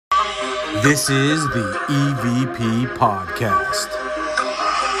This is the EVP Podcast.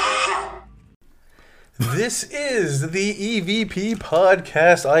 This is the EVP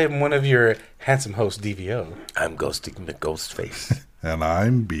Podcast. I am one of your handsome hosts, DVO. I'm Ghosty McGhostface. And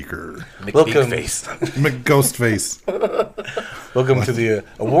I'm Beaker. Welcome. McGhostface. Welcome to the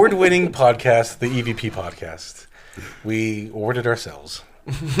award-winning podcast, the EVP Podcast. We awarded ourselves.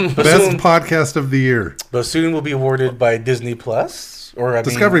 Best podcast of the year. But soon we'll be awarded by Disney Plus.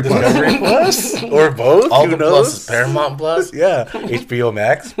 Discovery Plus. Discovery Plus. Or both. All Who the knows? pluses. Paramount Plus. Yeah. HBO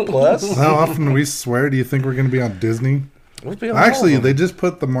Max Plus. How often we swear do you think we're going to be on Disney? We'll be on all Actually, of them. they just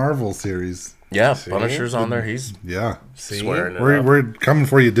put the Marvel series. Yeah, See? Punisher's on there. He's Yeah. See? swearing it We're, up. we're coming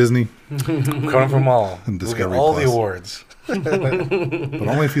for you, Disney. Coming from all. And We'll get Discovery all the Plus. awards. But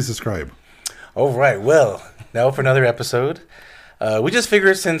only if you subscribe. All right. Well, now for another episode. We just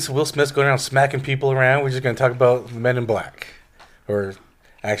figured since Will Smith's going around smacking people around, we're just going to talk about the Men in Black. Or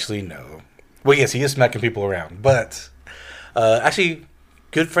actually, no. Well, yes, he is smacking people around. But actually,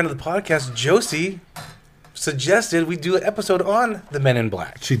 good friend of the podcast, Josie, suggested we do an episode on the Men in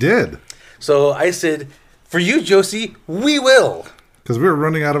Black. She did. So I said, for you, Josie, we will. Because we were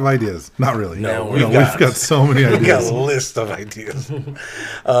running out of ideas. Not really. No, we've got so many We got ideas. a list of ideas.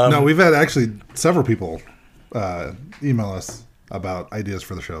 No, we've had actually several people email us about ideas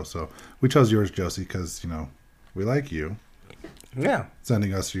for the show. So we chose yours, Josie, because, we like you Yeah.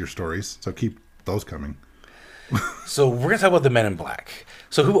 sending us your stories. So keep those coming. So we're gonna talk about the Men in Black.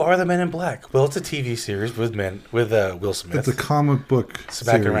 So who are the Men in Black? Well, it's a TV series with Will Smith. It's a comic book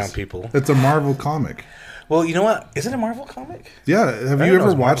Smacking series. around people. It's a Marvel comic. Well, you know what? Is it a Marvel comic? Yeah, have I you didn't know it ever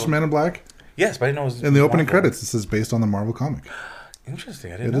was watched Marvel. Men in Black? Yes, but I didn't know it was In the opening Marvel. credits, it says based on the Marvel comic.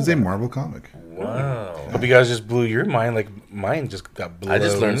 Interesting. I It didn't know is a that. Marvel comic. Wow. Hope you guys just blew your mind like mine just got blown. I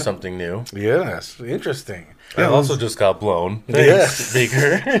just learned something new. Yes, interesting. Yeah, I it also was- just got blown. Yes. Thanks,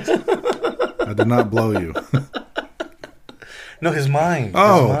 Baker. I did not blow you. No, his mind.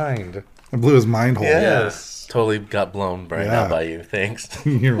 Oh. His mind. I blew his mind hole. Yes. Totally got blown right Yeah. now by you. Thanks.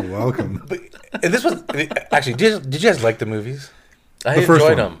 You're welcome. But and this was actually. Did you guys like the movies? I The first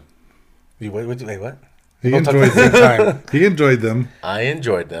enjoyed one. them. You wait what? He Don't talk enjoyed at the same them. time. He enjoyed them. I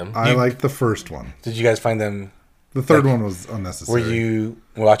enjoyed them. I liked the first one. Did you guys find them? The third one was Were unnecessary. you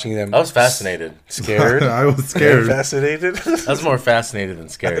watching them? I was fascinated. Scared. I was scared. Fascinated. I was more fascinated than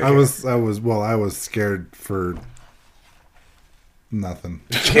scared. I was scared for nothing.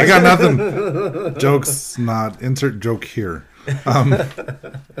 I got nothing. Jokes not insert joke here.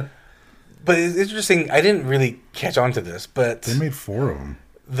 But it's interesting. I didn't really catch on to this, but They made 4 of them.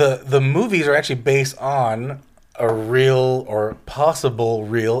 the movies are actually based on a real or possible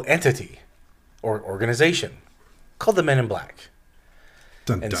real entity or organization called the Men in Black.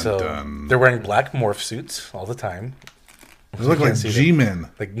 Dun, And dun, so dun. they're wearing black morph suits all the time, They look like can't see them. G-men.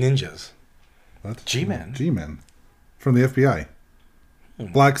 like ninjas. What? G-men? G-men. From the FBI.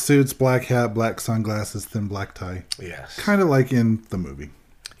 Black suits, black hat, black sunglasses, thin black tie. Yes. Kind of like in the movie.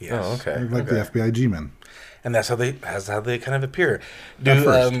 Yes. Oh, okay. Like the FBI G-men. And that's how they kind of appear. At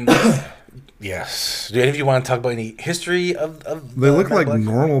first. Yes. Do any of you want to talk about any history of They look Men in like Black?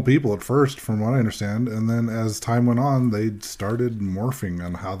 normal people at first, from what I understand. And then as time went on, they started morphing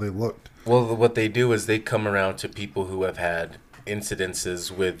on how they looked. Well, what they do is they come around to people who have had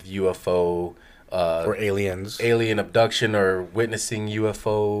incidences with UFO or aliens. alien abduction or witnessing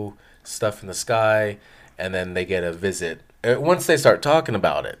UFO stuff in the sky, and then they get a visit. Once they start talking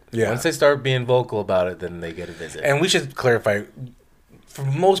about it, Yeah. once they start being vocal about it, then they get a visit. And we should clarify, for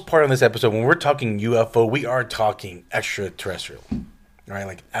the most part on this episode, when we're talking UFO, we are talking extraterrestrial, right?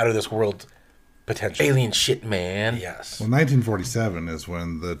 Like out of this world potential. Alien shit, man. Yes. Well, 1947 is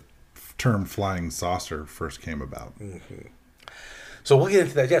when the term flying saucer first came about. So we'll get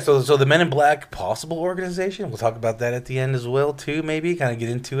into that. Yeah. So the Men in Black possible organization. We'll talk about that at the end as well, too. Maybe kind of get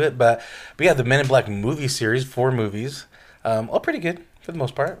into it. But yeah, the Men in Black movie series, 4 movies, all pretty good for the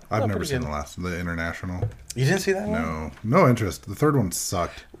most part. I've All never pretty seen good. the International. You didn't see that one? No interest. The third one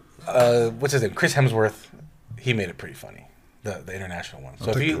sucked. What's his name? Chris Hemsworth. He made it pretty funny. The International one. So I'll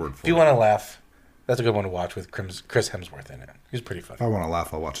if take you your word for if you it. want to laugh, that's a good one to watch with Chris Hemsworth in it. He's pretty funny. If I want to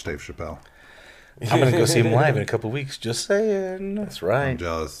laugh, I'll watch Dave Chappelle. I'm gonna go see him live in a couple weeks. Just saying. That's I'm right.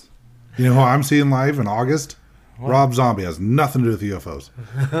 jealous. You know who I'm seeing live in August? Rob Zombie. Has nothing to do with UFOs.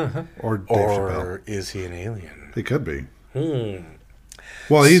 Or Dave Chappelle. Or is he an alien? He could be. Hmm.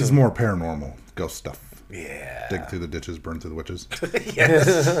 Well, he's more paranormal. Ghost stuff. Yeah. Dig through the ditches, burn through the witches. Yes.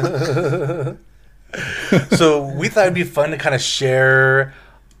 So we thought it'd be fun to kind of share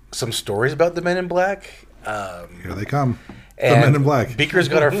some stories about the Men in Black. Here they come. The And Men in Black. Beaker's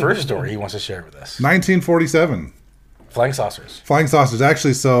got our first story he wants to share with us. 1947. Flying saucers. Flying saucers.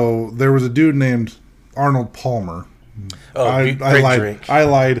 Actually, so there was a dude named Arnold Palmer. Oh, I great lied. drink. I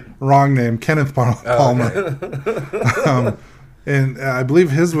lied. Wrong name. Kenneth Palmer. And I believe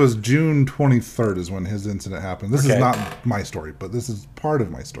his was June 23rd is when his incident happened. This Okay. is not my story, but this is part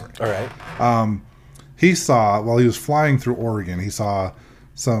of my story. All right. He saw, while he was flying through Oregon, he saw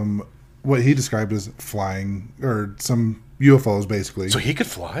some, what he described as flying, or some UFOs, basically. So he could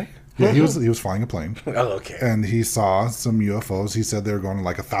fly? Yeah, he was flying a plane. Oh, okay. And he saw some UFOs. He said they were going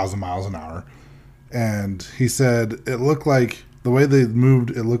like 1,000 miles an hour. And he said it looked like, the way they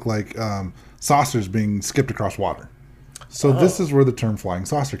moved, it looked like saucers being skipped across water. So this is where the term flying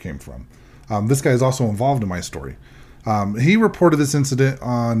saucer came from. This guy is also involved in my story. He reported this incident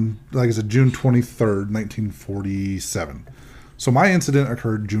on, like I said, June 23rd, 1947. So my incident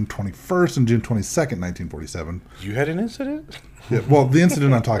occurred June 21st and June 22nd, 1947. You had an incident? Yeah, well, the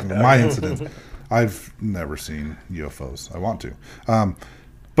incident I'm talking about, my incident, I've never seen UFOs. I want to.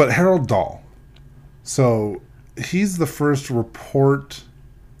 But Harold Dahl, so he's the first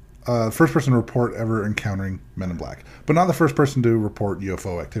person to report ever encountering Men in Black. But not the first person to report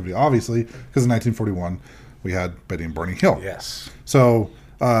UFO activity, obviously, because in 1941 we had Betty and Barney Hill. Yes. So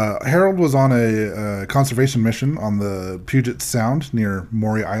Harold was on a conservation mission on the Puget Sound near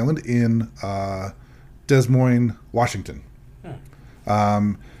Maury Island in Des Moines, Washington.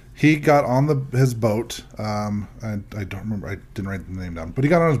 He got on his boat. I don't remember. I didn't write the name down. But he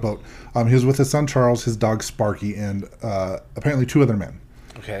got on his boat. He was with his son Charles, his dog Sparky, and apparently 2 other men.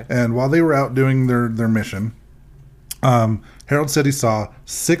 Okay. And while they were out doing their mission, Harold said he saw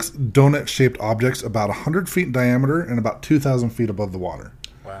 6 donut-shaped objects about 100 feet in diameter and about 2,000 feet above the water.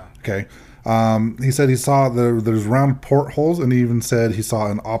 Wow. Okay. He said he saw there's round portholes, and he even said he saw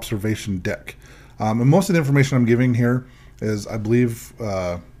an observation deck. And most of the information I'm giving here is, I believe,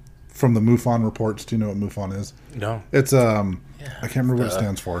 from the MUFON reports. Do you know what MUFON is? No. It's I can't remember what it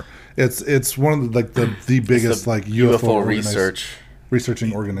stands for. It's one of the biggest like UFO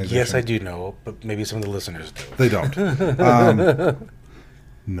researching organization. Yes, I do know, but maybe some of the listeners do. They don't.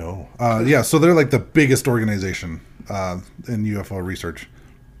 No. Yeah, so they're like the biggest organization in UFO research.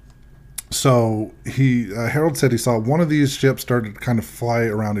 So Harold said he saw one of these ships started to kind of fly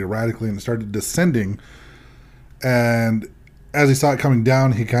around erratically, and it started descending. And as he saw it coming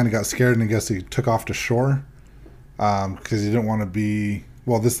down, he kind of got scared, and I guess he took off to shore because he didn't want to be...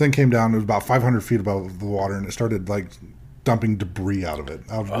 Well, this thing came down. It was about 500 feet above the water, and it started like dumping debris out of it.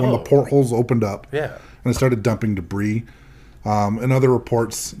 One of the portholes opened up, Yeah. and it started dumping debris. In other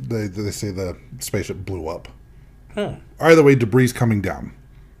reports, they say the spaceship blew up. Either way, debris coming down.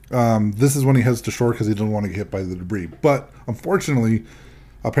 This is when he heads to shore because he didn't want to get hit by the debris. But unfortunately,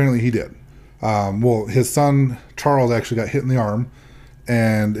 apparently he did. Well, his son Charles actually got hit in the arm,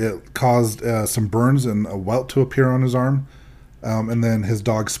 and it caused some burns and a welt to appear on his arm. And then his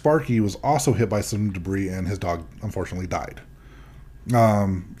dog Sparky was also hit by some debris, and his dog unfortunately died.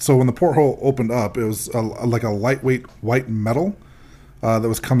 So when the porthole opened up, it was like a lightweight white metal that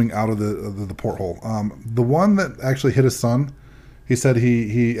was coming out of the porthole. The one that actually hit his son, he said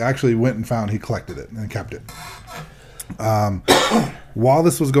he actually went and found, he collected it and kept it. While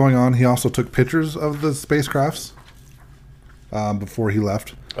this was going on, he also took pictures of the spacecrafts before he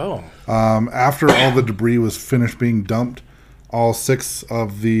left. Oh. After all the debris was finished being dumped, all 6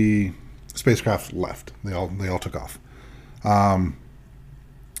 of the spacecraft left. They all took off.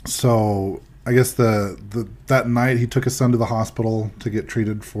 So I guess that night he took his son to the hospital to get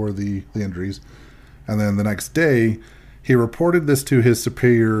treated for the injuries, and then the next day he reported this to his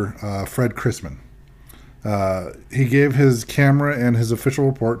superior, Fred Chrisman. He gave his camera and his official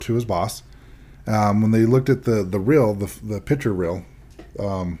report to his boss. When they looked at the reel, the picture reel,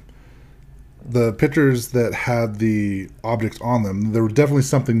 the pictures that had the objects on them, there was definitely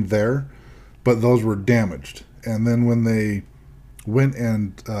something there, but those were damaged. And then when they went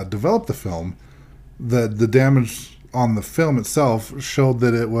and developed the film, the damage on the film itself showed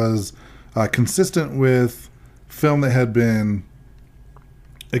that it was consistent with film that had been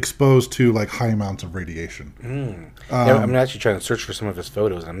exposed to like high amounts of radiation. Yeah, I'm actually trying to search for some of his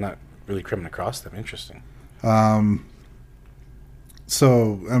photos. I'm not really coming across them. Interesting.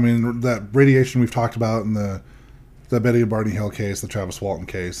 So, I mean, that radiation we've talked about in the Betty and Barney Hill case, the Travis Walton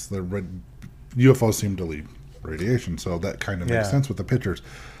case, the UFOs seem to leave radiation, so that kind of makes sense with the pictures.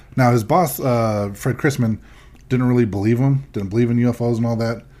 Now, his boss, Fred Chrisman, didn't really believe him, didn't believe in UFOs and all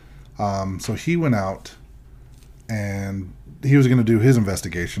that. So he went out and he was going to do his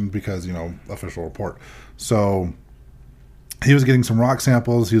investigation because, official report. So he was getting some rock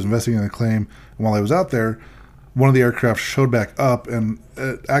samples, he was investigating the claim, and while he was out there, one of the aircraft showed back up, and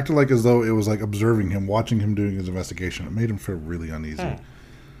it acted like as though it was like observing him, watching him doing his investigation. It made him feel really uneasy.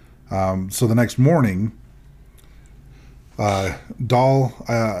 So the next morning, Dahl,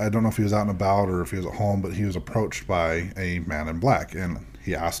 I don't know if he was out and about or if he was at home, but he was approached by a man in black, and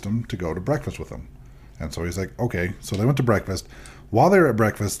he asked him to go to breakfast with him. And so he's like, okay. So they went to breakfast. While they were at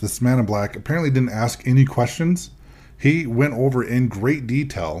breakfast, this man in black apparently didn't ask any questions. He went over in great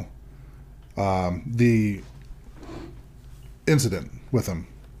detail the incident with him.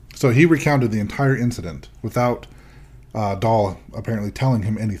 So he recounted the entire incident without Dahl apparently telling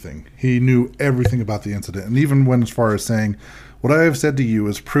him anything. He knew everything about the incident, and even went as far as saying, "What I have said to you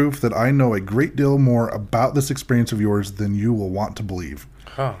is proof that I know a great deal more about this experience of yours than you will want to believe."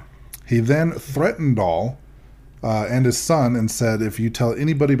 Huh. He then threatened Dahl and his son and said, if you tell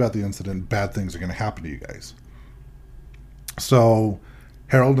anybody about the incident, bad things are going to happen to you guys. So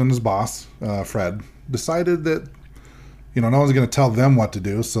Harold and his boss, Fred, decided that, no one's going to tell them what to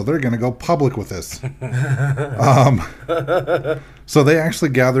do, so they're going to go public with this. So they actually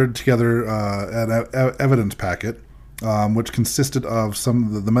gathered together an evidence packet, which consisted of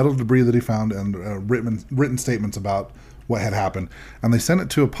some of the metal debris that he found and written statements about what had happened. And they sent it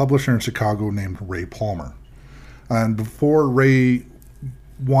to a publisher in Chicago named Ray Palmer. And before Ray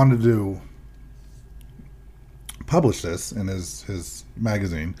wanted to publish this in his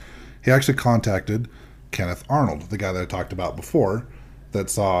magazine, he actually contacted Kenneth Arnold, the guy that I talked about before, that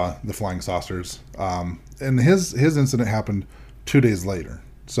saw the flying saucers. And his incident happened 2 days later.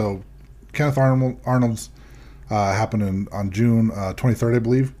 So Kenneth Arnold's happened on June 23rd, I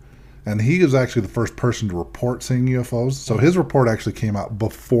believe. And he was actually the first person to report seeing UFOs. So his report actually came out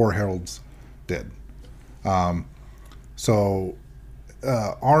before Harold's did. So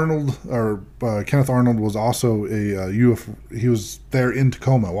Arnold, or Kenneth Arnold, was also a UFO. He was there in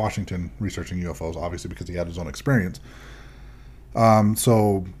Tacoma, Washington, researching UFOs, obviously because he had his own experience.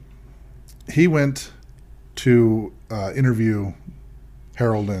 So he went to interview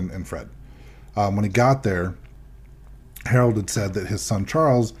Harold and Fred. When he got there, Harold had said that his son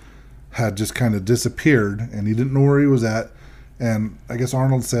Charles had just kind of disappeared and he didn't know where he was at. And I guess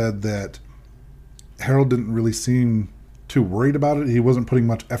Arnold said that Harold didn't really seem too worried about it. He wasn't putting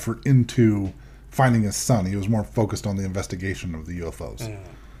much effort into finding his son. He was more focused on the investigation of the UFOs.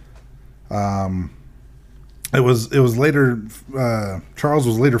 It was later, Charles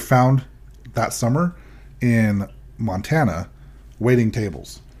was later found that summer in Montana waiting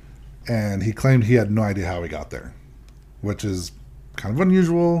tables. And he claimed he had no idea how he got there, which is kind of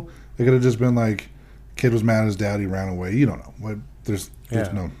unusual. It could have just been like, kid was mad at his dad, he ran away. You don't know. There's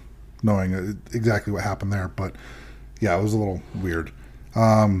no knowing exactly what happened there. But yeah, it was a little weird.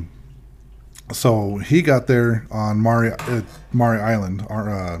 So he got there on Maury Island,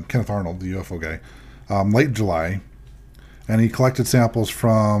 Kenneth Arnold, the UFO guy, late July. And he collected samples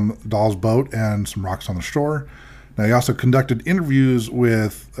from Dahl's boat and some rocks on the shore. Now, he also conducted interviews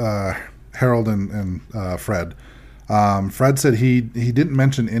with Harold and Fred. Fred said he didn't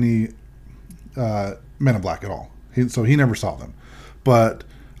mention any Men in Black at all. So he never saw them. But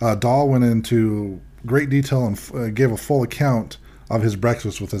Dahl went into great detail and gave a full account of his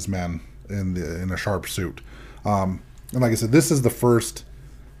breakfast with his men in a sharp suit. And like I said, this is the first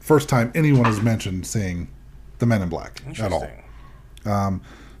time anyone has mentioned seeing the Men in Black at all.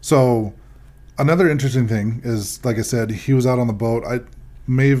 So another interesting thing is, like I said, he was out on the boat. I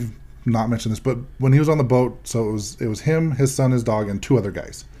may have not mentioned this, but when he was on the boat, so it was him, his son, his dog, and two other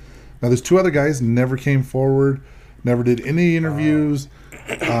guys. Now, these two other guys never came forward, never did any interviews.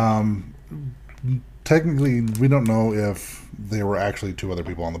 Technically, we don't know if there were actually two other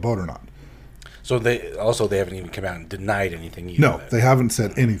people on the boat or not. So they haven't even come out and denied anything either. No, they haven't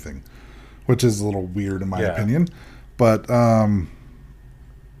said anything, which is a little weird in my opinion. But I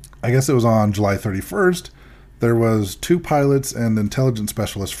guess it was on July 31st. There was two pilots and intelligence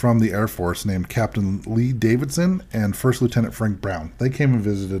specialists from the Air Force named Captain Lee Davidson and First Lieutenant Frank Brown. They came and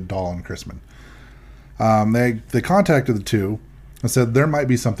visited Dahl and Chrisman. They contacted the two and said, there might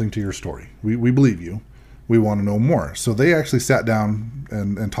be something to your story. We believe you. We want to know more. So they actually sat down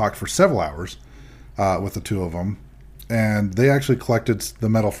and talked for several hours with the two of them. And they actually collected the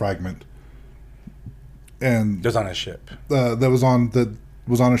metal fragment. And it was on a ship. That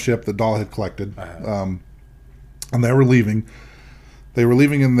was on a ship that Dahl had collected. And they were leaving. They were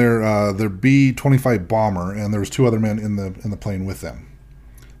leaving in their B-25 bomber, and there was two other men in the plane with them.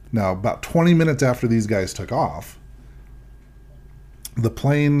 Now, about 20 minutes after these guys took off, the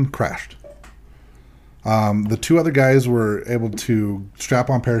plane crashed. The two other guys were able to strap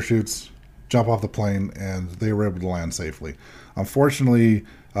on parachutes, jump off the plane, and they were able to land safely. Unfortunately,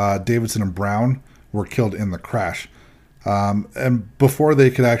 Davidson and Brown were killed in the crash. And before they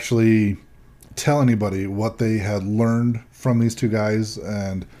could actually tell anybody what they had learned from these two guys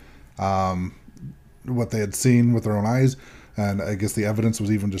and what they had seen with their own eyes, and I guess the evidence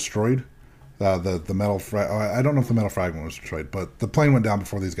was even destroyed. The metal I don't know if the metal fragment was destroyed, but the plane went down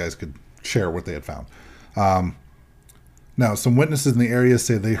before these guys could share what they had found. Now, some witnesses in the area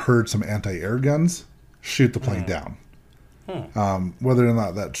say they heard some anti-air guns shoot the plane down. Whether or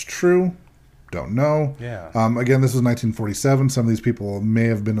not that's true, don't know. Yeah. Again, this was 1947. Some of these people may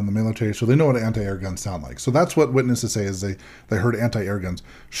have been in the military, so they know what anti-air guns sound like. So that's what witnesses say, is they heard anti-air guns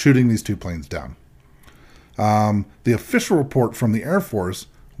shooting these two planes down. The official report from the Air Force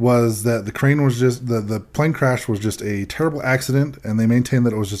was that the crane was just the plane crash was just a terrible accident, and they maintained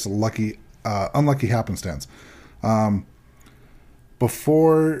that it was just a unlucky happenstance.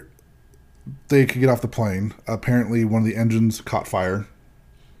 Before they could get off the plane, apparently one of the engines caught fire,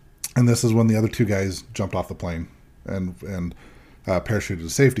 and this is when the other two guys jumped off the plane and parachuted to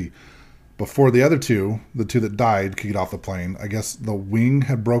safety. Before the two that died, could get off the plane, I guess the wing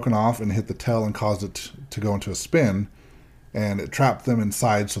had broken off and hit the tail and caused it to go into a spin, and it trapped them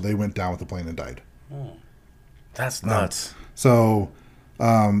inside, so they went down with the plane and died. That's nuts. So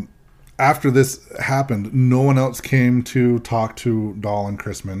after this happened, no one else came to talk to Dahl and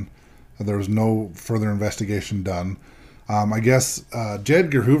Chrisman. There was no further investigation done. I guess J.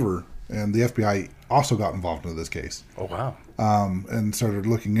 Edgar Hoover and the FBI also got involved in this case. Oh, wow. And started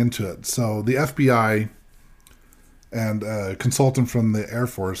looking into it. So the FBI and a consultant from the Air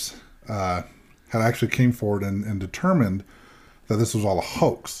Force had actually came forward and determined that this was all a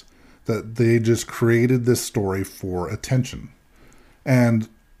hoax, that they just created this story for attention. And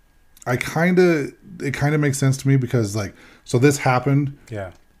it kind of makes sense to me because, so this happened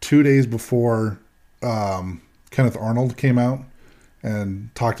 2 days before Kenneth Arnold came out and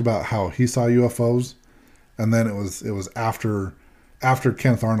talked about how he saw UFOs. And then it was after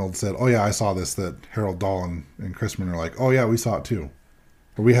Kenneth Arnold said, "Oh yeah, I saw this," that Harold Dahl and Chrisman are like, "Oh yeah, we saw it too,"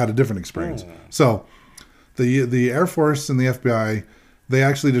 or we had a different experience. So the Air Force and the FBI, they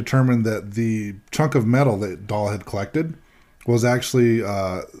actually determined that the chunk of metal that Dahl had collected was actually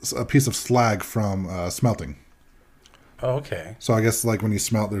a piece of slag from smelting. Oh, okay. So I guess when you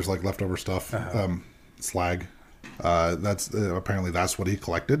smelt, there's leftover stuff, slag. That's apparently that's what he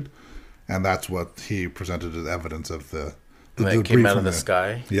collected. And that's what he presented as evidence of the that came out of the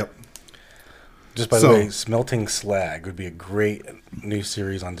sky. Yep. Just by the way, smelting slag would be a great new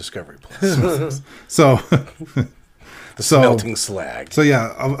series on Discovery Plus. The smelting slag. So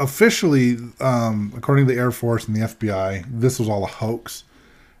yeah, officially, according to the Air Force and the FBI, this was all a hoax,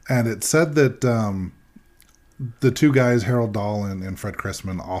 and it said that the two guys, Harold Dahl and Fred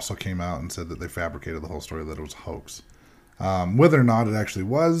Chrisman, also came out and said that they fabricated the whole story, that it was a hoax. Whether or not it actually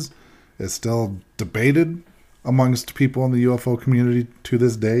was is still debated amongst people in the UFO community to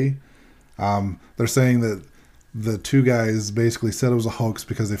this day. They're saying that the two guys basically said it was a hoax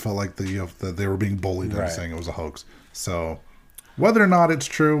because they felt like that they were being bullied into saying it was a hoax. So whether or not it's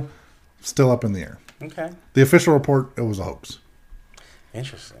true, still up in the air. Okay. The official report, it was a hoax.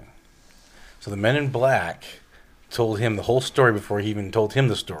 Interesting. So the Men in Black told him the whole story before he even told him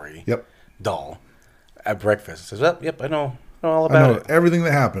the story. Yep. Dahl at breakfast. He says, "Yep, I know all about it. Everything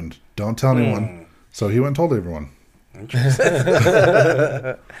that happened. Don't tell anyone." So he went and told everyone. Interesting.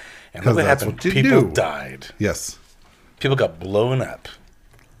 And look what happened. People died. Yes. People got blown up.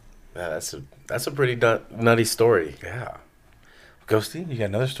 Yeah, that's a pretty nutty story. Yeah. Ghosty, you got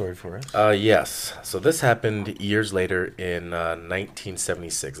another story for us? Yes. So this happened years later in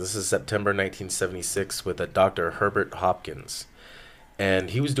 1976. This is September 1976 with a Dr. Herbert Hopkins. And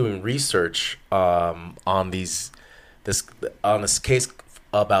he was doing research on this case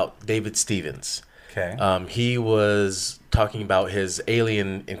about David Stevens. Okay. He was talking about his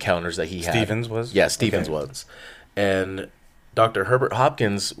alien encounters that he had. Stevens was? Yeah, Stevens was. And Dr. Herbert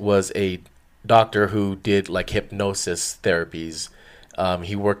Hopkins was a doctor who did hypnosis therapies.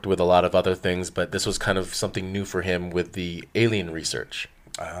 He worked with a lot of other things, but this was kind of something new for him with the alien research.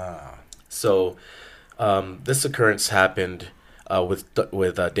 So this occurrence happened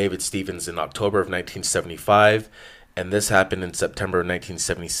with David Stevens in October of 1975, and this happened in September of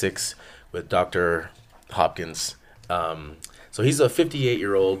 1976 with Dr. Hopkins. So he's a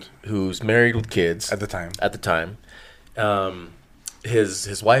 58-year-old who's married with kids At the time.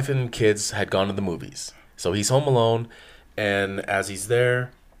 His wife and kids had gone to the movies. So he's home alone, and as he's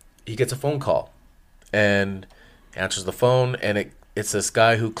there, he gets a phone call and answers the phone, and it's this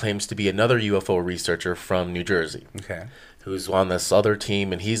guy who claims to be another UFO researcher from New Jersey. Okay. Who's on this other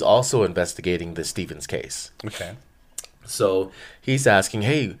team, and he's also investigating the Stevens case. Okay. So he's asking,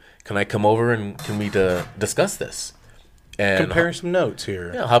 hey, can I come over and can we discuss this? And Comparing some notes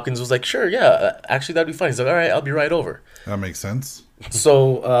here. yeah, Hopkins was like, sure, yeah, actually that'd be fine. He's like, all right, I'll be right over. That makes sense.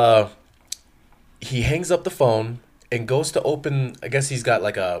 So he hangs up the phone and goes to open. I guess he's got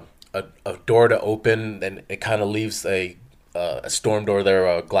like a door to open, and it kind of leaves a storm door there,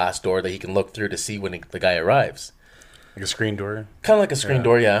 or a glass door that he can look through to see when the guy arrives. Like a screen door. Kind of like a screen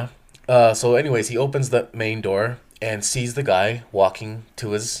door, yeah. So anyways, he opens the main door and sees the guy walking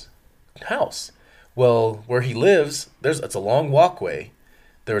to his house. Well, where he lives, it's a long walkway.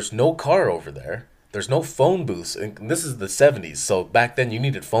 There's no car over there. There's no phone booths. And this is the 70s, so back then you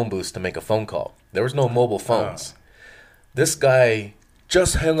needed phone booths to make a phone call. There was no mobile phones. This guy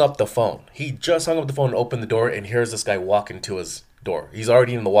just hung up the phone. He just hung up the phone and opened the door, and here's this guy walking to his door. He's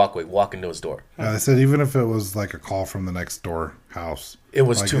already in the walkway, walking to his door. They said even if it was like a call from the next door house, It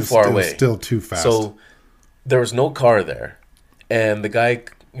was like, too it's far still- away. Still too fast. So there was no car there, and the guy,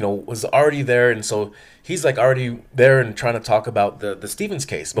 was already there, and so he's like already there and trying to talk about the Stevens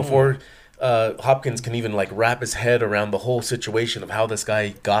case before Hopkins can even like wrap his head around the whole situation of how this guy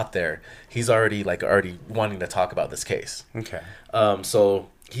got there. He's already wanting to talk about this case. Okay. So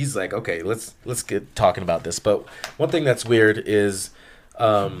he's like, okay, let's get talking about this. But one thing that's weird is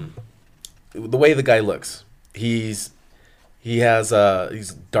the way the guy looks. He has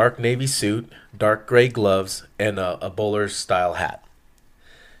he's dark navy suit, dark gray gloves, and a bowler style hat.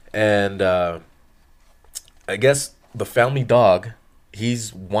 And I guess the family dog,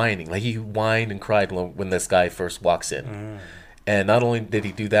 he's whining. Like he whined and cried when this guy first walks in. And not only did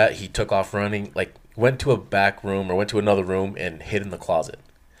he do that, he took off running, like went to a back room or went to another room and hid in the closet.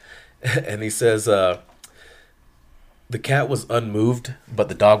 And he says the cat was unmoved, but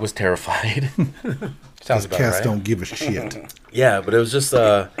the dog was terrified. Sounds These about cats right. don't give a shit. Yeah, but it was just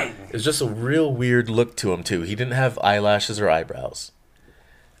a real weird look to him too. He didn't have eyelashes or eyebrows.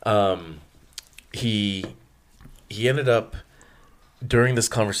 He ended up, during this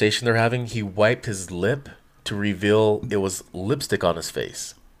conversation they're having, he wiped his lip to reveal it was lipstick on his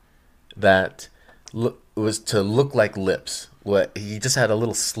face. That was to look like lips. What he just had a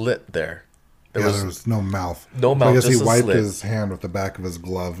little slit there. There was no mouth. No mouth, I guess just he a wiped slit. his hand with the back of his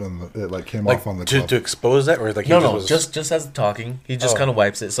glove, and it like came Like off on the to glove. expose that, or like he No, was- just as talking, he just kind of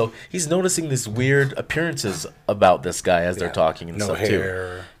wipes it. So he's noticing these weird appearances about this guy as they're talking and no stuff hair.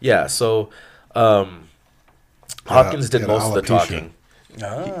 too. Yeah, so Hopkins did yeah, most of the alopecia. talking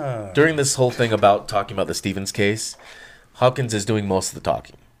Ah. during this whole thing about talking about the Stevens case. Hopkins is doing most of the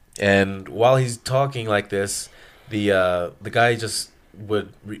talking, and while he's talking like this, the guy just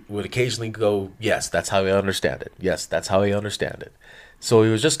would occasionally go, "Yes, that's how I understand it. Yes, that's how I understand it." So it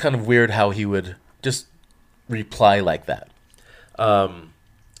was just kind of weird how he would just reply like that.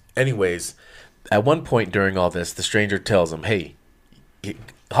 Anyways, at one point during all this, the stranger tells him, "Hey,"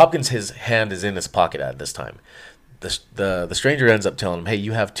 Hopkins, his hand is in his pocket at this time. The stranger ends up telling him, "Hey,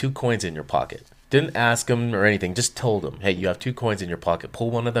 you have 2 coins in your pocket." Didn't ask him or anything, just told him, "Hey, you have 2 coins in your pocket. Pull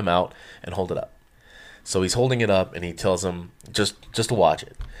one of them out and hold it up." So he's holding it up, and he tells him just to watch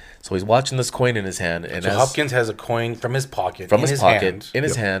it. So he's watching this coin in his hand, and So Hopkins has a coin from his pocket, from in his pocket hand, in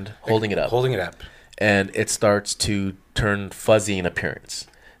his hand, holding it up, holding it up. and it starts to turn fuzzy in appearance.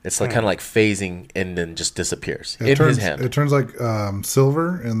 It's like kind of like phasing and then just disappears in turns, his hand. It turns like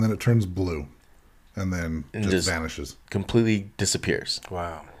silver, and then it turns blue, and then And just just- vanishes. Completely disappears.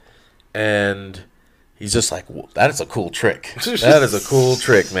 Wow. And he's just like, that is a cool trick. That is a cool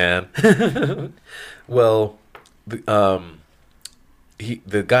trick, man. Well, the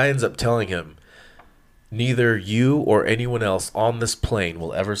guy ends up telling him, neither you or anyone else on this plane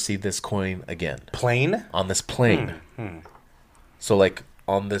will ever see this coin again. Plane? On this plane. So, like,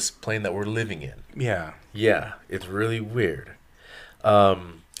 on this plane that we're living in. Yeah. Yeah, it's really weird.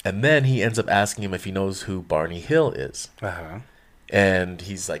 And then he ends up asking him if he knows who Barney Hill is. Uh-huh. And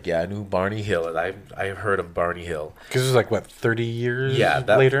he's like, "Yeah, I knew Barney Hill. And I've heard of Barney Hill." Because it was like, what, 30 years Yeah,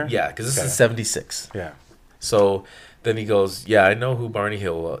 later? Yeah, because this Okay. is 76. Yeah. So then he goes, "Yeah, I know who Barney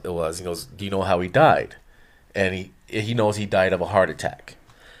Hill was." He goes, "Do you know how he died?" And he knows he died of a heart attack.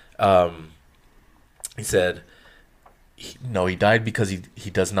 He said, "No, he died because he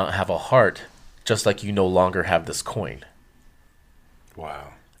does not have a heart, just like you no longer have this coin." Wow.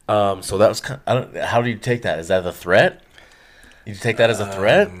 So that was how do you take that? Is that a threat? You take that as a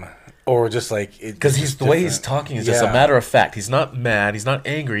threat? Or just like... Because the way he's talking is just a Yeah. matter of fact. He's not mad. He's not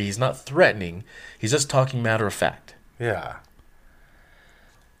angry. He's not threatening. He's just talking matter of fact. Yeah.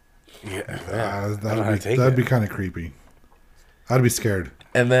 Yeah. I don't know how to That'd take be it. kind of creepy. I'd be scared.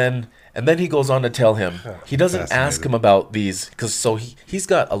 And then he goes on to tell him he doesn't ask Fascinated. him about these because he's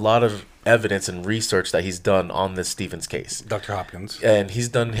got a lot of evidence and research that he's done on this Stevens case. Dr. Hopkins. And he's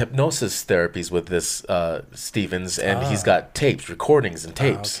done hypnosis therapies with this Stevens, and he's got tapes, recordings, and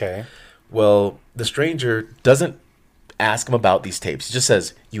tapes. Okay. Well, the stranger doesn't ask him about these tapes. He just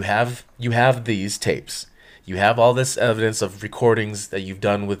says, "You have these tapes. You have all this evidence of recordings that you've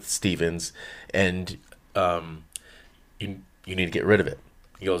done with Stevens, and you need to get rid of it."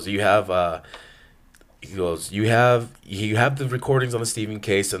 He goes, "You have." He goes, you have the recordings on the Stephen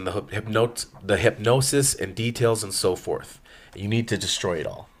case and the hypnosis and details and so forth. You need to destroy it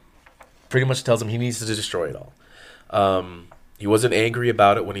all." Pretty much tells him he needs to destroy it all. He wasn't angry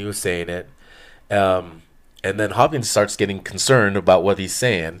about it when he was saying it. And then Hopkins starts getting concerned about what he's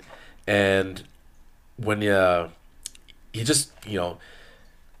saying. And when he just,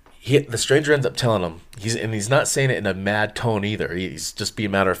 the stranger ends up telling him, he's not saying it in a mad tone either. He's just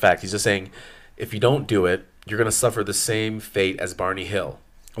being matter of fact. He's just saying, if you don't do it, you're going to suffer the same fate as Barney Hill.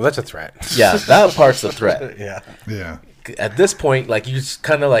 Well, that's a threat. Yeah, that part's the threat. Yeah. At this point, like, you just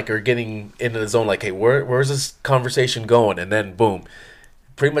kind of like are getting into the zone, like, hey, where's this conversation going? And then boom,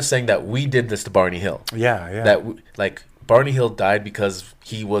 pretty much saying that we did this to Barney Hill. Yeah. That Barney Hill died because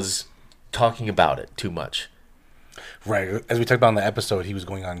he was talking about it too much. Right. As we talked about in the episode, he was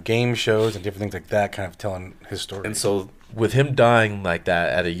going on game shows and different things like that, kind of telling his story. And so with him dying like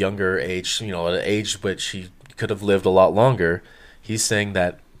that at a younger age, at an age which he could have lived a lot longer, he's saying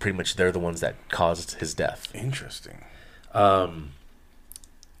that pretty much they're the ones that caused his death. Interesting. And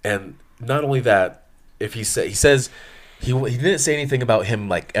not only that, if he says he didn't say anything about him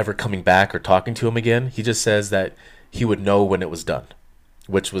like ever coming back or talking to him again. He just says that he would know when it was done,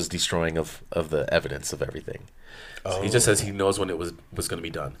 which was destroying of the evidence of everything. So he just says he knows when it was going to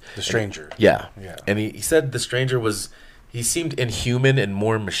be done. The stranger. Yeah. Yeah. And he said the stranger he seemed inhuman and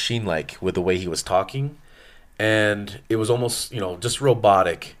more machine-like with the way he was talking. And it was almost, just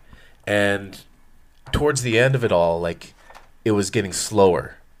robotic. And towards the end of it all, like, it was getting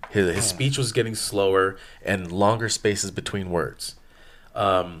slower. His speech was getting slower and longer spaces between words.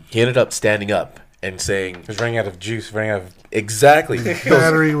 He ended up standing up and saying... He was running out of juice, running out of... Exactly.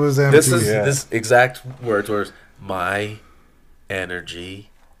 Battery was empty. This exact words were, "My energy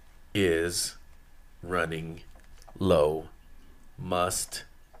is running low. Must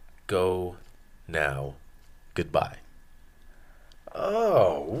go now. Goodbye."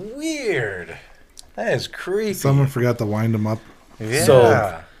 Oh, weird. That is creepy. Someone forgot to wind him up. Yeah.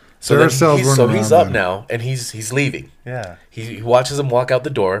 So There are then cells running he's around up then. now, and he's leaving. Yeah. He watches him walk out the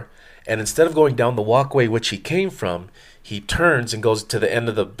door, and instead of going down the walkway which he came from, he turns and goes to the end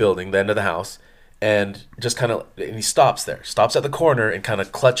of the building, the end of the house, and just and he stops there. Stops at the corner and kind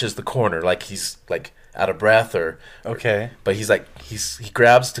of clutches the corner like he's like out of breath Okay. but he's like he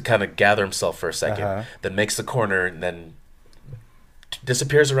grabs to kind of gather himself for a second, Uh-huh. then makes the corner and then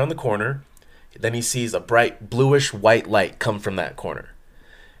disappears around the corner. Then he sees a bright bluish white light come from that corner.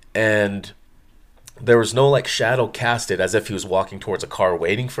 And there was no like shadow casted as if he was walking towards a car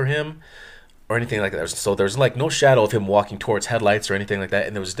waiting for him or anything like that. So there's like no shadow of him walking towards headlights or anything like that.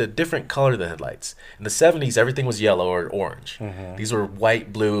 And there was a different color to the headlights. In the 70s, everything was yellow or orange. Mm-hmm. These were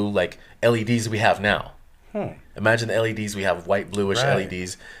white, blue, like LEDs we have now. Imagine the LEDs we have, white, bluish Right.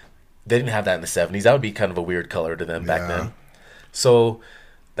 LEDs. They didn't have that in the 70s. That would be kind of a weird color to them back Yeah. then. So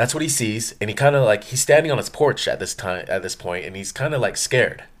that's what he sees. And he kind of like, he's standing on his porch at this point, and he's kind of like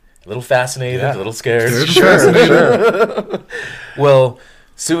scared. A little fascinated, a little scared. Sure. Well,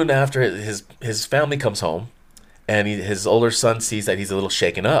 soon after, his family comes home, and his older son sees that he's a little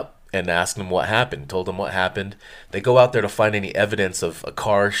shaken up and asked him what happened, told him what happened. They go out there to find any evidence of a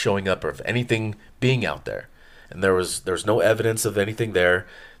car showing up or of anything being out there. And there was no evidence of anything there.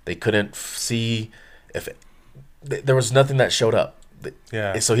 They couldn't see if... There was nothing that showed up.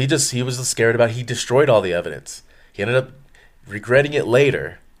 Yeah. So he was scared about it. He destroyed all the evidence. He ended up regretting it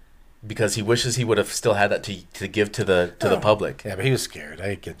later, because he wishes he would have still had that to give to the public. Yeah, but he was scared.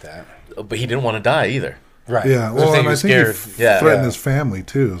 I get that. But he didn't want to die either. Right. Yeah, I was well, saying and he I was think scared. he Yeah. threatened Yeah. his family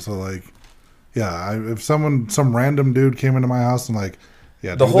too. So like, if some random dude came into my house and like,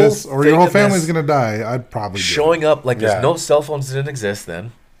 The do whole this, or thing your whole of family's this gonna die, I'd probably do it. Showing up like Yeah. there's no cell phones didn't exist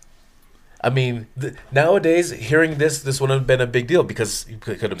then. I mean, nowadays hearing this wouldn't have been a big deal because you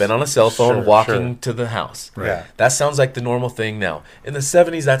could have been on a cell phone Sure, walking sure. to the house. Right. Yeah. That sounds like the normal thing now. In the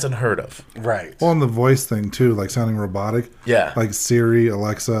 70s, that's unheard of. Right. Well, and the voice thing too, like sounding robotic. Yeah. Like Siri,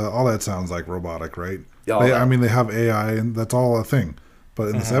 Alexa, all that sounds like robotic, right? Yeah, all that. I mean, they have AI, and that's all a thing. But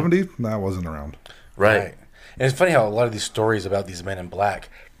in the '70s, that wasn't around. Right. And it's funny how a lot of these stories about these men in black,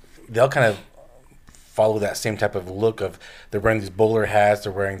 they'll kind of follow that same type of look of they're wearing these bowler hats,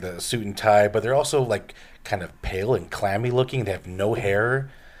 they're wearing the suit and tie, but they're also like kind of pale and clammy looking. They have no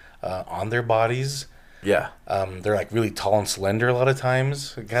hair. on their bodies. Yeah. They're like really tall and slender a lot of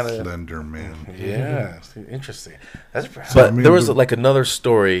times. Kind of. Slender man. Yeah, interesting. That's But I mean, there was like another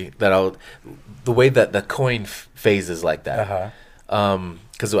story that the way that the coin phases like that.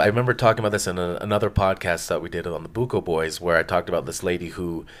 Because I remember talking about this in another podcast that we did on the Buko Boys, where I talked about this lady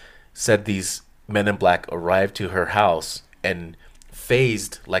who said these men in black arrived to her house and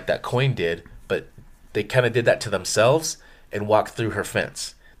phased like that coin did, but they kind of did that to themselves and walked through her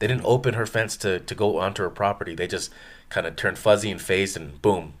fence. They didn't open her fence to go onto her property. They just kind of turned fuzzy and phased, and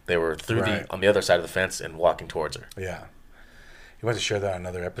boom, they were through on the other side of the fence and walking towards her. Yeah. You want to share that on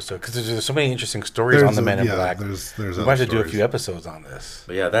another episode because there's so many interesting stories on the Men in Black. There's we might have to do a few episodes on this.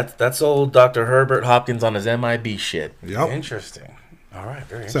 But yeah, that's old Dr. Herbert Hopkins on his MIB shit. Yep. Interesting. All right,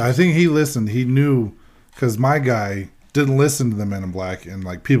 very So interesting. I think he listened. He knew because my guy didn't listen to the Men in Black, and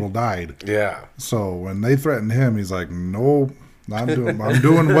like people died. Yeah. So when they threatened him, he's like, "No, I'm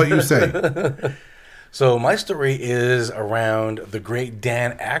doing what you say." So my story is around the great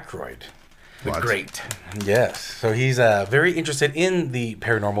Dan Aykroyd. The great. Yes. So he's very interested in the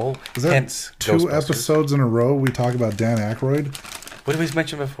paranormal. Is that hence two Ghostbusters. episodes in a row we talk about Dan Aykroyd? What did we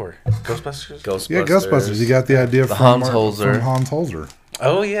mention before? Ghostbusters? Yeah, Ghostbusters. You got the idea from Hans Holzer. From Hans Holzer.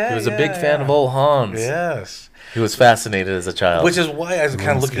 Oh, yeah. He was a big fan of old Hans. Yes. He was fascinated as a child. Which is why I was kind of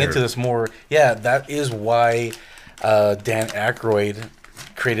Everyone's looking into scared. this more. Yeah, that is why Dan Aykroyd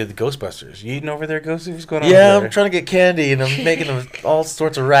created the Ghostbusters. You eating over there, Ghosty? What's going on yeah, over I'm trying to get candy and I'm making all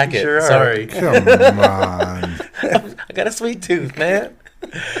sorts of racket. Sure are. Sorry. Come on. I got a sweet tooth, man.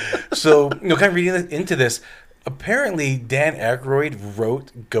 So, kind of reading into this, apparently Dan Aykroyd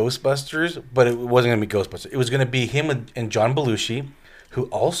wrote Ghostbusters, but it wasn't going to be Ghostbusters. It was going to be him and John Belushi, who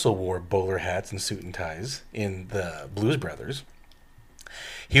also wore bowler hats and suit and ties in the Blues Brothers.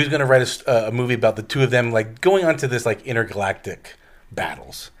 He was going to write a movie about the two of them, like going on to this like intergalactic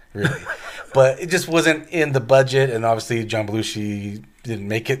battles, really. But it just wasn't in the budget, and obviously John Belushi didn't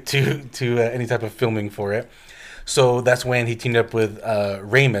make it to any type of filming for it. So that's when he teamed up with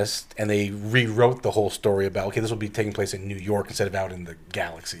Ramis, and they rewrote the whole story about, okay, this will be taking place in New York instead of out in the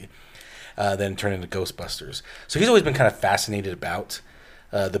galaxy. Then turned into Ghostbusters. So he's always been kind of fascinated about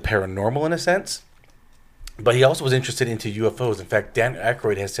the paranormal in a sense. But he also was interested into UFOs. In fact, Dan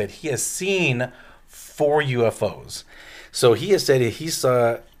Aykroyd has said he has seen 4 UFOs. So he has said he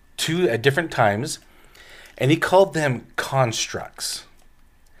saw 2 at different times, and he called them constructs.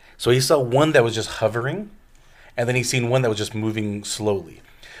 So he saw one that was just hovering, and then he's seen one that was just moving slowly.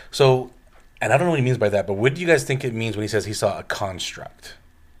 So, and I don't know what he means by that, but what do you guys think it means when he says he saw a construct?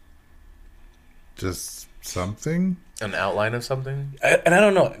 Just something? An outline of something? And I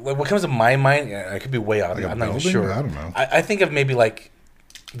don't know. Like, what comes to my mind, and I could be way off. Like a I'm not even building? sure. I don't know. I think of maybe like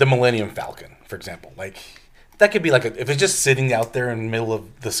the Millennium Falcon, for example. Like that could be like if it's just sitting out there in the middle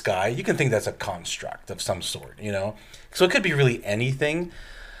of the sky, you can think that's a construct of some sort, So it could be really anything.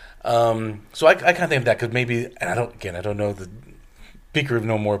 So I kind of think of that because maybe, and I don't know the Beaker would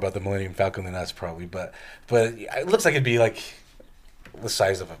know more about the Millennium Falcon than us probably, but it looks like it'd be like the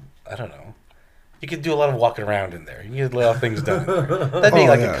size of I don't know. You could do a lot of walking around in there. You could get a lot of things done in there. That'd be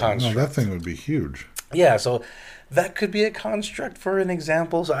a construct. No, that thing would be huge. Yeah, so that could be a construct for an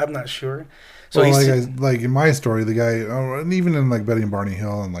example. So I'm not sure. So Well, he's like in my story, the guy, and even in like Betty and Barney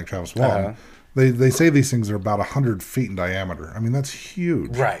Hill and like Travis Wong, Uh-huh. they say these things are about 100 feet in diameter. I mean, that's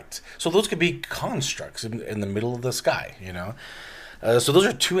huge. right. So those could be constructs in the middle of the sky. So those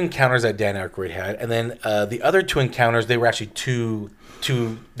are 2 encounters that Dan Aykroyd had, and then the other 2 encounters they were actually two.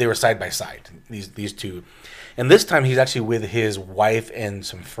 They were side by side. These 2, and this time he's actually with his wife and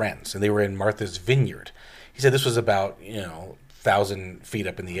some friends, and they were in Martha's Vineyard. He said this was about 1,000 feet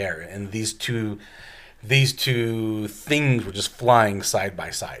up in the air, and these two things were just flying side by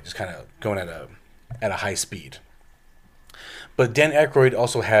side, just kind of going at a high speed. But Dan Aykroyd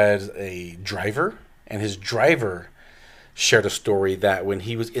also had a driver, and his driver shared a story that when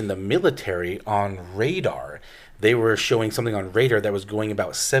he was in the military on radar, they were showing something on radar that was going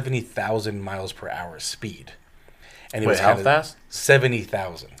about 70,000 miles per hour speed. And it Wait, was how kinda fast?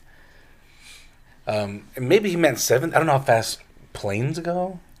 70,000. And maybe he meant 7. I don't know how fast planes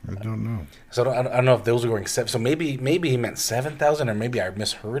go. I don't know. So I don't know if those are going 7. So maybe he meant 7,000, or maybe I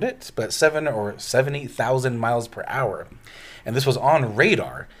misheard it. But 7 or 70,000 miles per hour, and this was on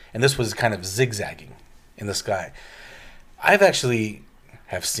radar, and this was kind of zigzagging in the sky. I've actually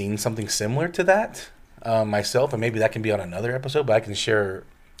have seen something similar to that myself, and maybe that can be on another episode. But I can share.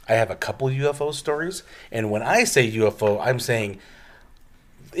 I have a couple UFO stories, and when I say UFO, I'm saying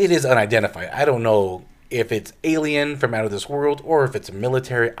it is unidentified. I don't know if it's alien from out of this world or if it's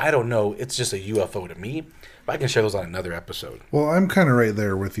military. I don't know. It's just a UFO to me. But I can share those on another episode. Well, I'm kind of right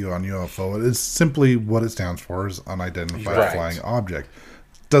there with you on UFO. It's simply what it stands for is unidentified Right. flying object.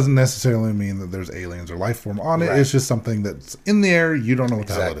 Doesn't necessarily mean that there's aliens or life form on it. Right. It's just something that's in the air. You don't know what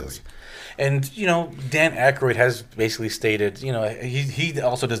the hell it is. And, Dan Aykroyd has basically stated, he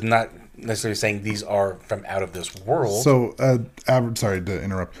also does not necessarily saying these are from out of this world. So, sorry to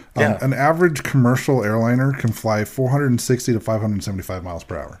interrupt. Yeah. An average commercial airliner can fly 460 to 575 miles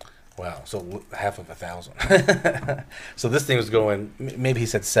per hour. Wow, so half of 1,000. So this thing was going, maybe he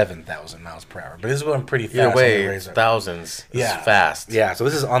said 7,000 miles per hour, but it's going pretty fast. Either on the way, Razor. thousands. It's fast. Yeah, so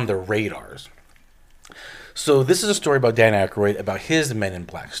this is on the radars. So this is a story about Dan Aykroyd, about his Men in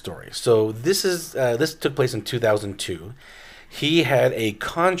Black story. So this took place in 2002. He had a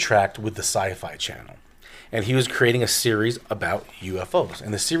contract with the Sci-Fi Channel, and he was creating a series about UFOs,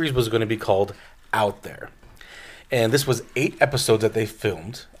 and the series was going to be called Out There. And this was 8 episodes that they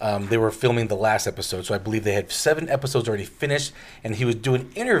filmed. They were filming the last episode, so I believe they had 7 episodes already finished, and he was doing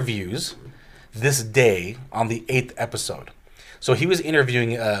interviews this day on the 8th episode. So he was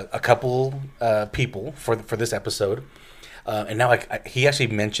interviewing a couple people for this episode, and now he actually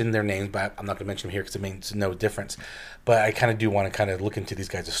mentioned their names, but I'm not going to mention them here because it makes no difference. But I kind of do want to kind of look into these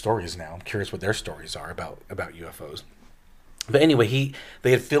guys' stories now. I'm curious what their stories are about UFOs. But anyway,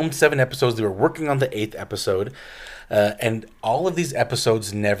 they had filmed 7 episodes. They were working on the 8th episode, and all of these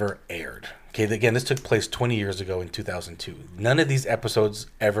episodes never aired. Okay, again, this took place 20 years ago in 2002. None of these episodes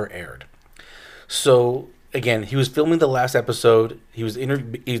ever aired. So again, he was filming the last episode. He was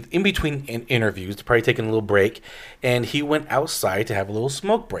in between interviews, probably taking a little break, and he went outside to have a little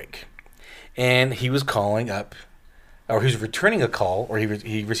smoke break. And he was calling up, or he was returning a call, or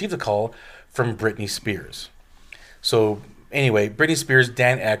he received a call from Britney Spears. So anyway, Britney Spears,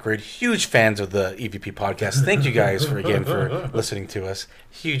 Dan Aykroyd, huge fans of the EVP podcast. Thank you guys for listening to us.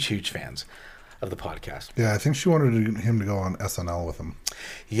 Huge fans of the podcast. Yeah, I think she wanted him to go on SNL with him.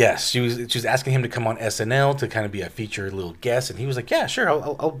 Yes, she was asking him to come on SNL to kind of be a featured little guest, and he was like, "Yeah, sure,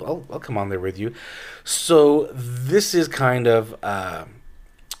 I'll come on there with you." So this is kind of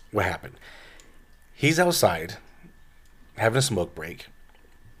what happened. He's outside having a smoke break.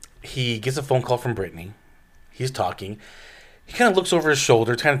 He gets a phone call from Britney. He's talking. He kind of looks over his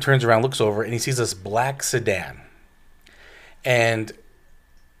shoulder, kind of turns around, looks over, and he sees this black sedan. And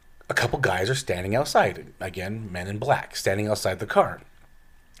a couple guys are standing outside. Again, men in black, standing outside the car.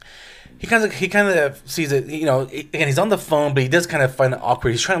 He kind of sees it, again, he's on the phone, but he does kind of find it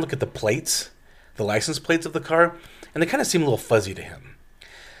awkward. He's trying to look at the plates, the license plates of the car, and they kind of seem a little fuzzy to him.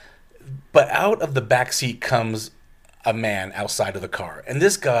 But out of the back seat comes a man outside of the car. And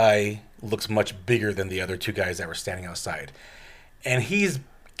this guy looks much bigger than the other 2 guys that were standing outside. And he's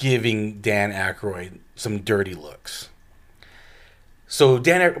giving Dan Aykroyd some dirty looks. So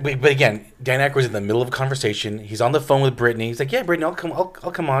Dan Aykroyd's in the middle of a conversation. He's on the phone with Britney. He's like, "Yeah, Britney,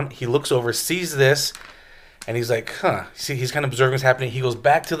 I'll come on." He looks over, sees this, and he's like, "Huh." See, he's kind of observing what's happening. He goes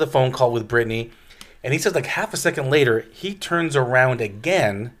back to the phone call with Britney, and he says like half a second later, he turns around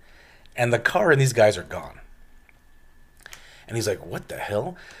again, and the car and these guys are gone. And he's like, "What the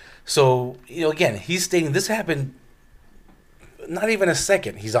hell?" So, again, he's stating this happened not even a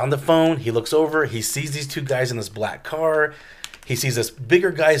second. He's on the phone. He looks over. He sees these 2 guys in this black car. He sees this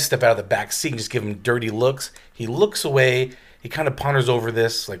bigger guy step out of the back seat and just give him dirty looks. He looks away. He kind of ponders over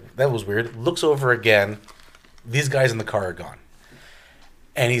this. Like, that was weird. Looks over again. These guys in the car are gone.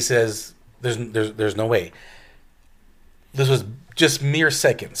 And he says, there's no way. This was just mere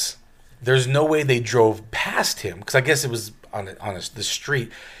seconds. There's no way they drove past him. Because I guess it was on the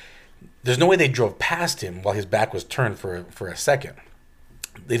street. There's no way they drove past him while his back was turned for a second.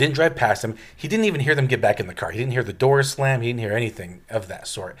 They didn't drive past him. He didn't even hear them get back in the car. He didn't hear the doors slam. He didn't hear anything of that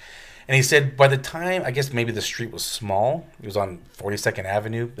sort. And he said by the time, I guess maybe the street was small. It was on 42nd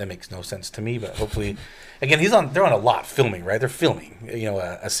Avenue. That makes no sense to me, but hopefully, again, they're on a lot filming, right? They're filming,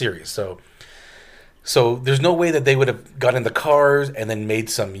 a series. So there's no way that they would have got in the cars and then made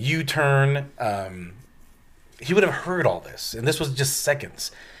some U-turn. He would have heard all this, and this was just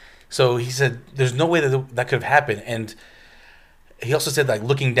seconds. So he said there's no way that could have happened. And he also said, like,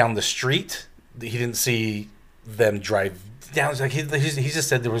 looking down the street, he didn't see them drive down. Like he just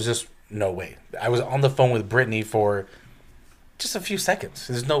said there was just no way. I was on the phone with Britney for just a few seconds.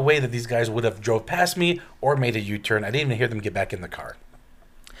 There's no way that these guys would have drove past me or made a U-turn. I didn't even hear them get back in the car.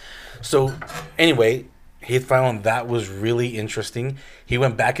 So anyway, he found that was really interesting. He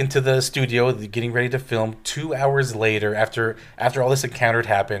went back into the studio, getting ready to film. 2 hours later, after all this encounter had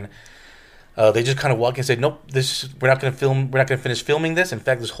happened, they just kind of walked in and said, "Nope, we're not going to film. We're not going to finish filming this. In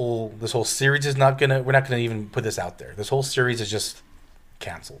fact, this whole series is not gonna. We're not going to even put this out there. This whole series is just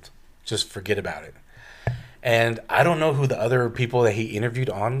canceled. Just forget about it." And I don't know who the other people that he interviewed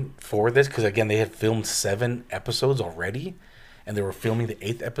on for this, because again, they had filmed 7 episodes already, and they were filming the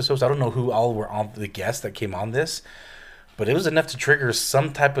 8th episode. So I don't know who all were on the guests that came on this, but it was enough to trigger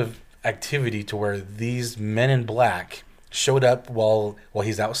some type of activity to where these men in black showed up while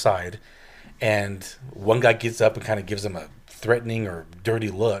he's outside, and one guy gets up and kind of gives him a threatening or dirty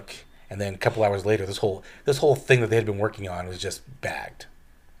look, and then a couple hours later, this whole thing that they had been working on was just bagged.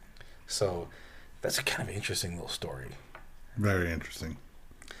 So that's a kind of interesting little story. Very interesting.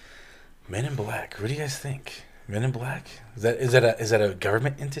 Men in Black. What do you guys think? Men in Black? Is that a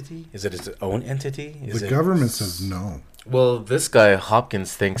government entity? Is it its own entity? The government says no. Well, this guy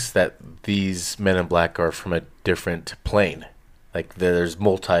Hopkins thinks that these Men in Black are from a different plane. Like there's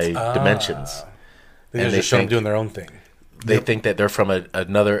multi dimensions. They just show them doing their own thing. They think that they're from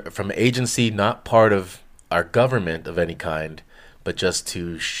from an agency, not part of our government of any kind, but just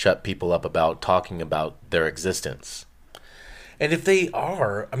to shut people up about talking about their existence. And if they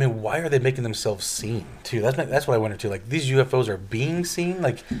are, I mean, why are they making themselves seen too? That's what I wonder too. Like these UFOs are being seen.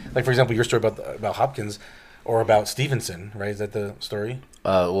 Like for example, your story about Hopkins, or about Stevenson, right? Is that the story?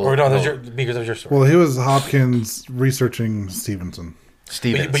 Or no, because that was your story. Well, he was Hopkins researching Stevenson.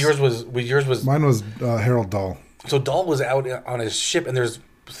 Stevens. But yours was. Mine was Harold Dahl. So Dahl was out on his ship, and there's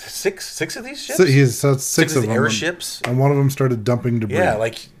six of these ships. So he has six of them. Airships, and one of them started dumping debris. Yeah,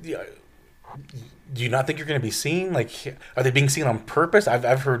 like. Do you not think you're going to be seen? Like, are they being seen on purpose?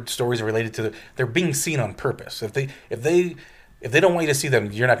 I've heard stories related to they're being seen on purpose. If they don't want you to see them,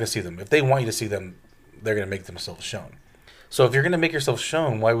 you're not going to see them. If they want you to see them, they're going to make themselves shown. So if you're going to make yourself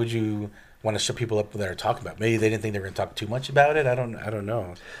shown, why would you want to shut people up that are talking about? Maybe they didn't think they were going to talk too much about it. I don't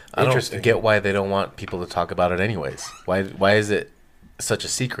know. I don't get why they don't want people to talk about it anyways. Why is it such a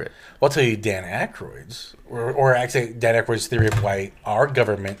secret? Well, I'll tell you Dan Aykroyd's, or actually Dan Aykroyd's theory of why our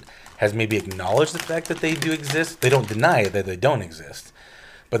government has maybe acknowledged the fact that they do exist. They don't deny that they don't exist,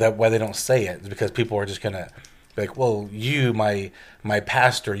 but that why they don't say it is because people are just gonna be like, well, you, my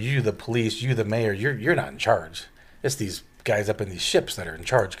pastor, you, the police, you, the mayor, you're not in charge. It's these guys up in these ships that are in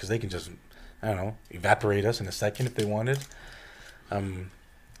charge because they can just, I don't know, evaporate us in a second if they wanted.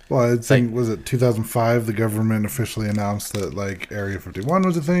 Well, I think, was it 2005, the government officially announced that, like, Area 51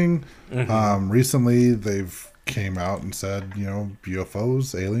 was a thing. Mm-hmm. Recently, they've came out and said,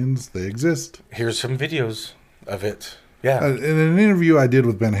 UFOs, aliens, they exist. Here's some videos of it. Yeah. In an interview I did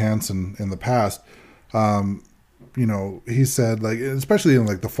with Ben Hansen in the past, he said, like, especially in,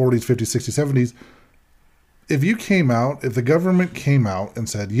 like, the 40s, 50s, 60s, 70s, if the government came out and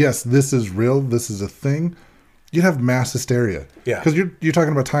said, yes, this is real, this is a thing, you'd have mass hysteria. Yeah. Because you're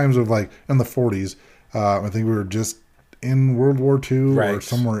talking about times of, like, in the 40s, I think we were just in World War II or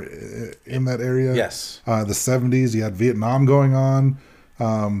somewhere in that area. Yes. The 70s, you had Vietnam going on.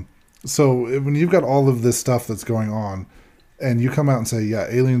 So when you've got all of this stuff that's going on and you come out and say, yeah,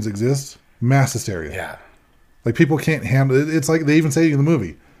 aliens exist, mass hysteria. Yeah. Like people can't handle it. It's like they even say in the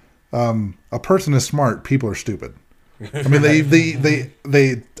movie, a person is smart, people are stupid. I mean,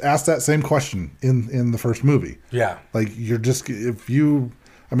 they asked that same question in the first movie. Yeah. Like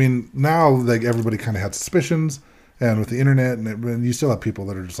now like everybody kind of had suspicions. And with the internet, and you still have people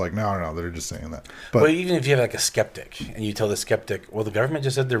that are just like, no, they're just saying that. But well, even if you have like a skeptic, and you tell the skeptic, well, the government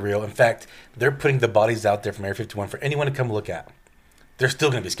just said they're real. In fact, they're putting the bodies out there from Area 51 for anyone to come look at. They're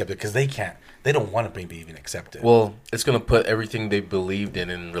still going to be skeptic because they don't want to maybe even accept it. Well, it's going to put everything they believed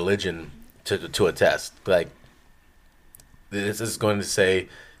in religion to a test. Like, this is going to say,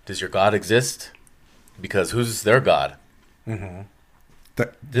 does your God exist? Because who's their God? Mm-hmm.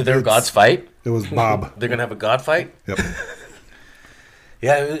 Did their gods fight? It was Bob. They're gonna have a god fight. Yep.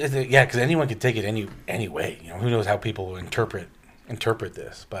 Yeah, because anyone can take it any way. Who knows how people will interpret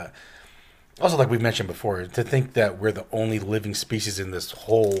this? But also, like we've mentioned before, to think that we're the only living species in this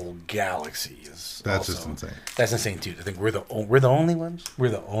whole galaxy that's just insane. That's insane too. To think we're the only ones. We're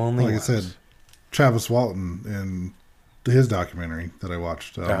the only. Like ones. I said, Travis Walton in his documentary that I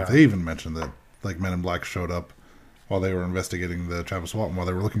watched, they even mentioned that like Men in Black showed up while they were investigating the Travis Walton while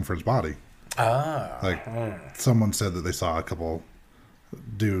they were looking for his body. Someone said that they saw a couple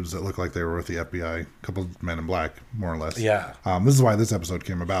dudes that looked like they were with the FBI, a couple Men in Black, more or less. Yeah. This is why this episode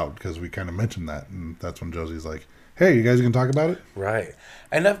came about, because we kind of mentioned that, and that's when Josie's like, "Hey, you guys can talk about it?" Right.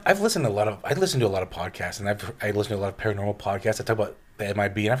 And I've listened to a lot of podcasts, and I listen to a lot of paranormal podcasts that talk about the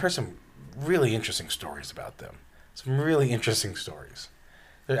MIB, and I've heard some really interesting stories about them. Some really interesting stories.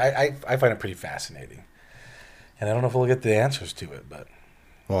 I find it pretty fascinating. And I don't know if we'll get the answers to it, but...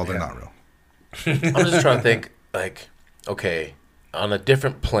 Well, they're not real. I'm just trying to think, like, okay, on a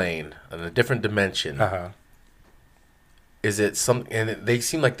different plane, on a different dimension, is it some? And they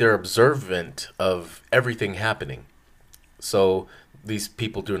seem like they're observant of everything happening. So these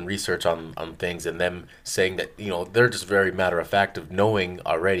people doing research on things and them saying that, they're just very matter of fact of knowing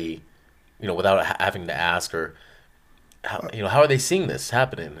already, without having to ask or how are they seeing this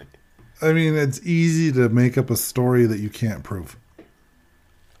happening? I mean, it's easy to make up a story that you can't prove.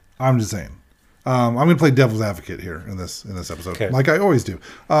 I'm just saying. I'm going to play devil's advocate here in this episode, Okay. like I always do.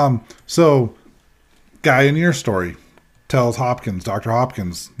 So, guy in your story tells Dr.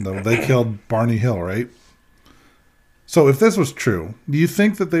 Hopkins, that they killed Barney Hill, right? So, if this was true, do you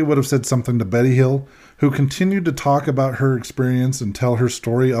think that they would have said something to Betty Hill, who continued to talk about her experience and tell her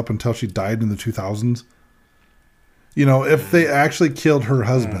story up until she died in the 2000s? If they actually killed her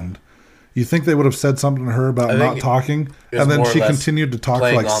husband, you think they would have said something to her about not talking? was And then more or she less continued to talk for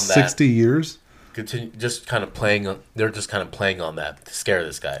playing like on that. 60 years? Continue, just kind of playing. They're just kind of playing on that to scare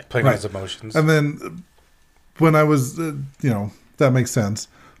this guy. Playing Right. his emotions. And then when I was, that makes sense.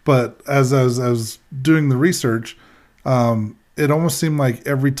 But as I was doing the research, it almost seemed like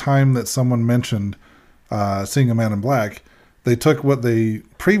every time that someone mentioned seeing a man in black, they took what they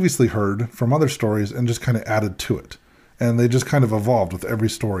previously heard from other stories and just kind of added to it. And they just kind of evolved with every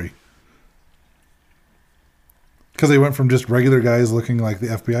story. Because they went from just regular guys looking like the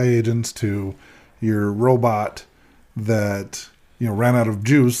FBI agents to your robot that, ran out of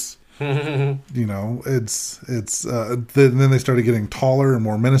juice. Then they started getting taller and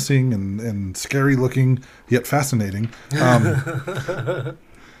more menacing and scary looking, yet fascinating.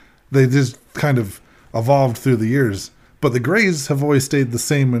 They just kind of evolved through the years. But the Greys have always stayed the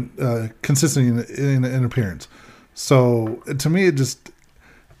same, consistent in appearance. So to me, it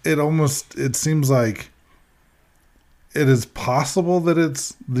seems like it is possible that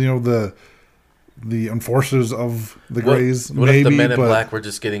it's the enforcers of the Greys. What maybe, if the Men in but Black were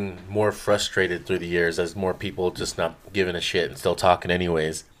just getting more frustrated through the years as more people just not giving a shit and still talking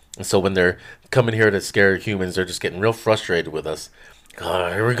anyways? And so when they're coming here to scare humans, they're just getting real frustrated with us.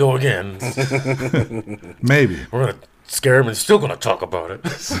 Here we go again. maybe. We're going to scare them and still going to talk about it.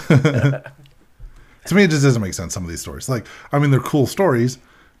 To me, it just doesn't make sense, some of these stories. Like, I mean, they're cool stories,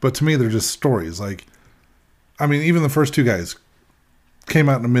 but to me, they're just stories. Like, I mean, even the first two guys came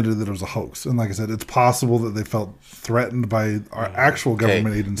out and admitted that it was a hoax. And like I said, it's possible that they felt threatened by our actual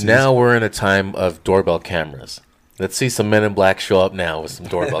government agencies. Now we're in a time of doorbell cameras. Let's see some Men in Black show up now with some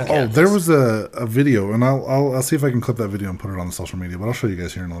doorbell cameras. Oh, there was a video, and I'll see if I can clip that video and put it on the social media, but I'll show you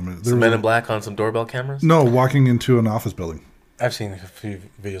guys here in a minute. Some Men in Black on some doorbell cameras? No, walking into an office building. I've seen a few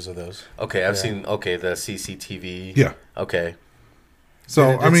videos of those. Okay, I've seen, the CCTV. Yeah. Okay.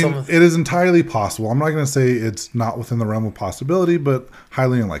 So, Did I mean, some of- it is entirely possible. I'm not going to say it's not within the realm of possibility, but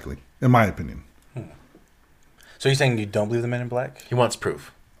highly unlikely, in my opinion. So you're saying you don't believe the Men in Black? He wants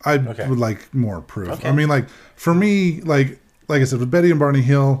proof. I Okay. would like more proof. Okay. I mean, like, for me, like I said, with Betty and Barney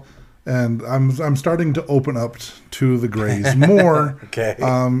Hill, and I'm starting to open up to the Greys more. Okay.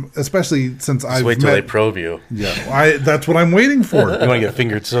 Especially since I've Wait till they met. probe you. Yeah, that's what I'm waiting for. You want to get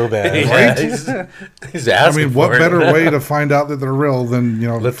fingered so bad. Yeah, he's I asking mean, what for it. better way to find out that they're real than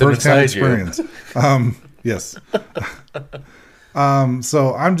Let them first-hand inside you. experience? Yes.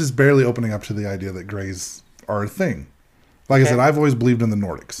 So I'm just barely opening up to the idea that Greys are a thing. Like I said, I've always believed in the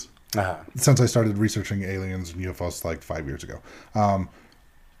Nordics Uh-huh. since I started researching aliens and UFOs like 5 years ago.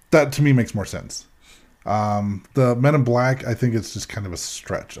 That to me makes more sense. The Men in Black, I think it's just kind of a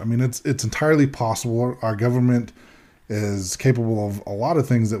stretch. I mean, it's entirely possible. Our government is capable of a lot of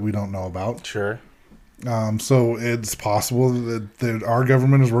things that we don't know about. Sure. So it's possible that our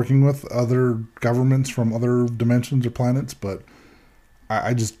government is working with other governments from other dimensions or planets, but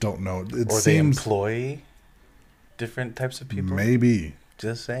I just don't know. It Or they seems employ different types of people. maybe,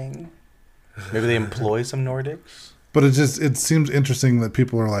 Just saying. Maybe they employ some Nordics. but it seems interesting that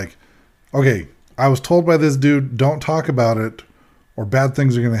people are like, okay, I was told by this dude, don't talk about it, or bad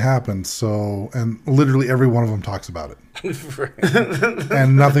things are going to happen. So, and literally every one of them talks about it,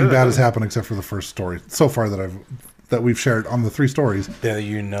 and nothing bad has happened except for the first story so far that we've shared on the 3 stories. Yeah,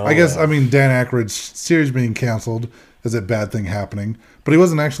 you know. I guess, I mean, Dan Aykroyd's series being canceled is a bad thing happening, but he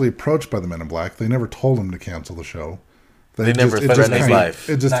wasn't actually approached by the Men in Black. They never told him to cancel the show. They never threatened his life.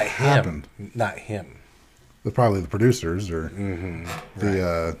 It just Not happened. him. Not him. Probably the producers or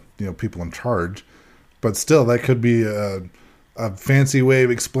the people in charge, but still, that could be a fancy way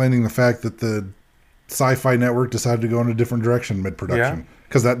of explaining the fact that the Sci-Fi Network decided to go in a different direction mid-production,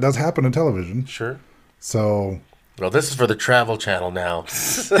 because that does happen in television. Sure. So Well, this is for the Travel Channel now.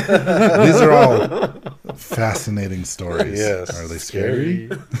 these are all fascinating stories. Yes. Are they scary?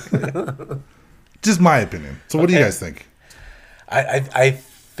 Just my opinion. So what do you Okay. guys think? I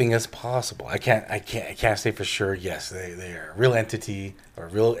anything is possible. I can't say for sure. Yes, they are a real entity or a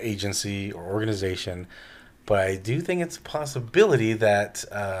real agency or organization, but I do think it's a possibility that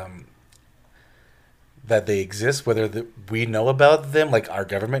that they exist. Whether we know about them, like our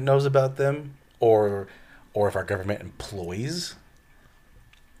government knows about them, or if our government employs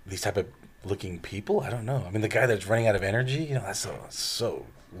these type of looking people. I don't know. I mean, the guy that's running out of energy, that's so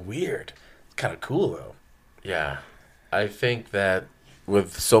weird. It's kind of cool though. Yeah. I think that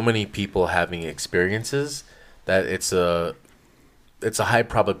with so many people having experiences, that it's a high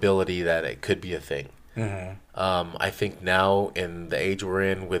probability that it could be a thing. Mm-hmm. I think now in the age we're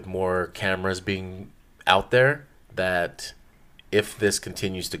in, with more cameras being out there, that if this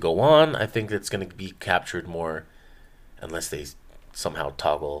continues to go on, I think it's going to be captured more, unless they somehow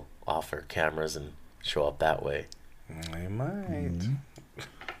toggle off their cameras and show up that way. They might. Mm-hmm.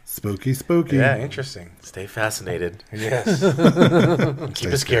 Spooky. Yeah, interesting. Stay fascinated. Yes.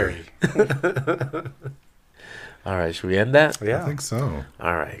 Keep it scary. All right, should we end that? Yeah. I think so.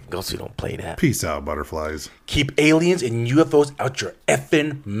 All right, go so you don't play that. Peace out, butterflies. Keep aliens and UFOs out your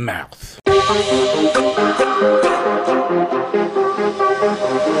effing mouth.